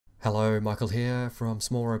Hello, Michael here from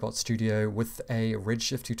Small Robot Studio with a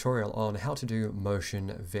Redshift tutorial on how to do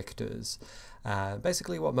motion vectors.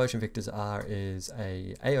 Basically what motion vectors are is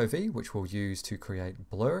a AOV which we'll use to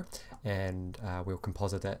create blur, and we'll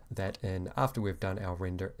composite that in after we've done our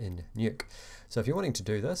render in Nuke. So if you're wanting to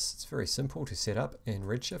do this, it's very simple to set up in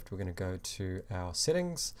Redshift. We're going to go to our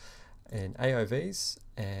settings in AOVs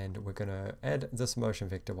and we're going to add this motion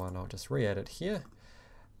vector one. I'll just re-add it here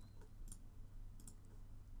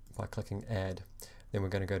by clicking add. Then we're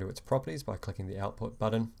going to go to its properties by clicking the output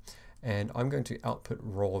button, and I'm going to output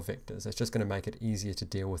raw vectors. It's just going to make it easier to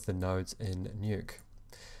deal with the nodes in Nuke.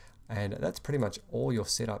 And that's pretty much all your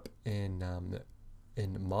setup in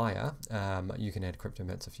Maya. You can add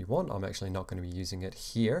cryptomats if you want. I'm actually not going to be using it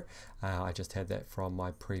here. I just had that from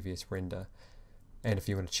my previous render. And if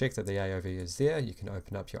you want to check that the AOV is there, you can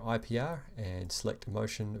open up your IPR and select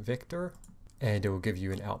motion vector, and it will give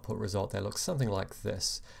you an output result that looks something like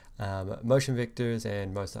this. Motion vectors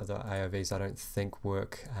and most other AOVs I don't think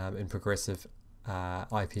work in progressive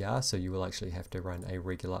IPR, so you will actually have to run a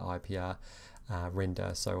regular IPR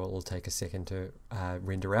render, so it will take a second to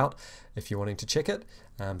render out if you're wanting to check it,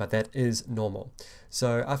 but that is normal.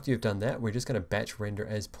 So after you've done that, we're just going to batch render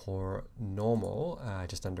as per normal.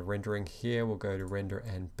 Just under rendering here, we'll go to render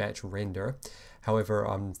and batch render. However,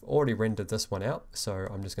 I've already rendered this one out, so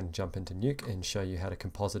I'm just going to jump into Nuke and show you how to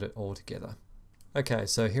composite it all together. Okay,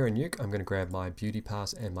 so here in Nuke, I'm going to grab my beauty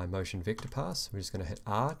pass and my motion vector pass. We're just going to hit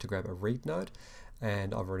R to grab a read node,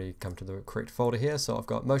 and I've already come to the correct folder here. So I've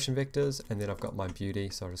got motion vectors, and then I've got my beauty.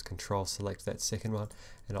 So I'll just control select that second one,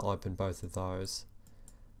 and I'll open both of those.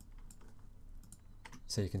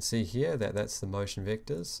 So you can see here that that's the motion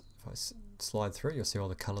vectors. If I slide through, you'll see all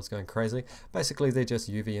the colors going crazy. Basically, they're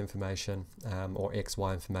just UV information or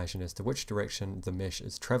XY information as to which direction the mesh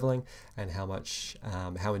is traveling and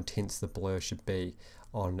how intense the blur should be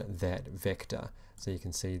on that vector. So you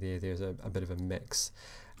can see there's a bit of a mix.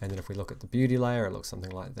 And then if we look at the beauty layer, it looks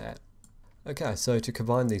something like that. Okay, so to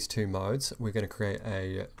combine these two modes, we're going to create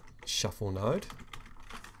a shuffle node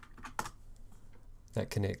that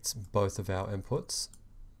connects both of our inputs.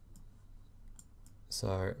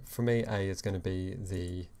 So for me, A is going to be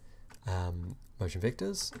the motion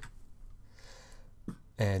vectors,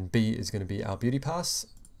 and B is going to be our beauty pass.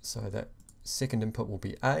 So that second input will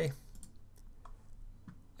be A,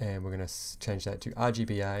 and we're going to change that to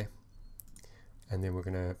RGBA, and then we're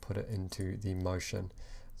going to put it into the motion.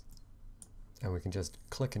 And we can just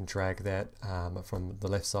click and drag that from the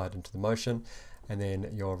left side into the motion. And then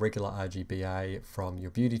your regular RGBA from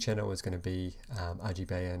your beauty channel is going to be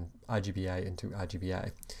RGBA into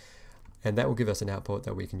RGBA. And that will give us an output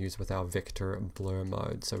that we can use with our vector blur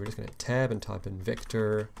mode. So we're just going to tab and type in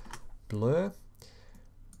vector blur.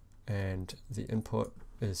 And the input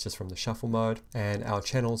is just from the shuffle mode. And our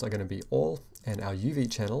channels are going to be all, and our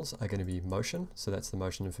UV channels are going to be motion. So that's the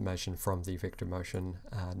motion information from the vector motion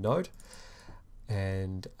node.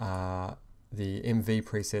 And the MV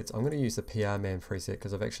presets, I'm going to use the PR Man preset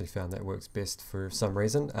because I've actually found that works best for some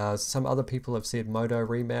reason. Some other people have said Modo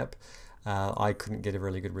remap. I couldn't get a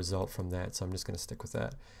really good result from that, so I'm just going to stick with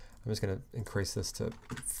that. I'm just going to increase this to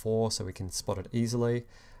 4 so we can spot it easily,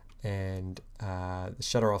 and the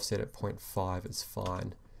shutter offset at 0.5 is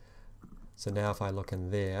fine. So now if I look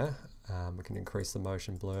in there, we can increase the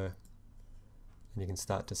motion blur, and you can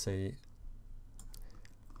start to see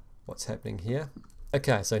what's happening here.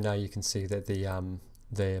 Okay, so now you can see that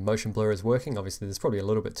the motion blur is working. Obviously, there's probably a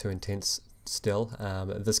little bit too intense still.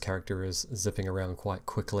 This character is zipping around quite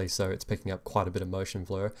quickly, so it's picking up quite a bit of motion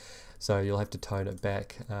blur. So you'll have to tone it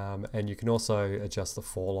back, and you can also adjust the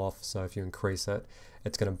fall off. So if you increase it,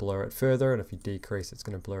 it's going to blur it further, and if you decrease, it's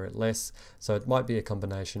going to blur it less. So it might be a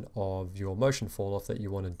combination of your motion fall off that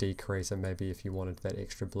you want to decrease, and maybe if you wanted that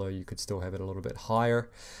extra blur, you could still have it a little bit higher.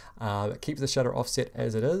 Keep the shutter offset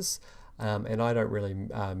as it is. And I don't really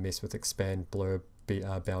mess with expand blur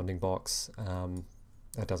bounding box.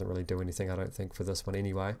 That doesn't really do anything, I don't think, for this one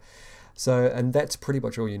anyway. So, and that's pretty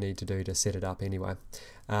much all you need to do to set it up anyway.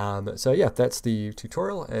 So yeah, that's the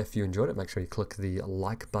tutorial. If you enjoyed it, make sure you click the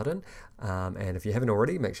like button. And if you haven't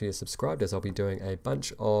already, make sure you're subscribed, as I'll be doing a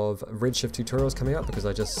bunch of Redshift tutorials coming up because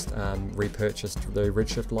I just repurchased the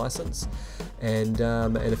Redshift license. And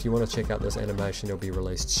if you want to check out this animation, it'll be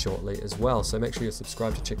released shortly as well. So make sure you're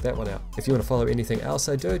subscribed to check that one out. If you want to follow anything else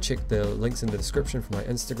I do, check the links in the description for my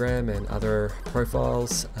Instagram and other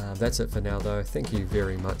profiles. That's it for now though. Thank you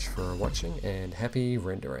very much for watching, and happy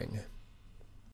rendering.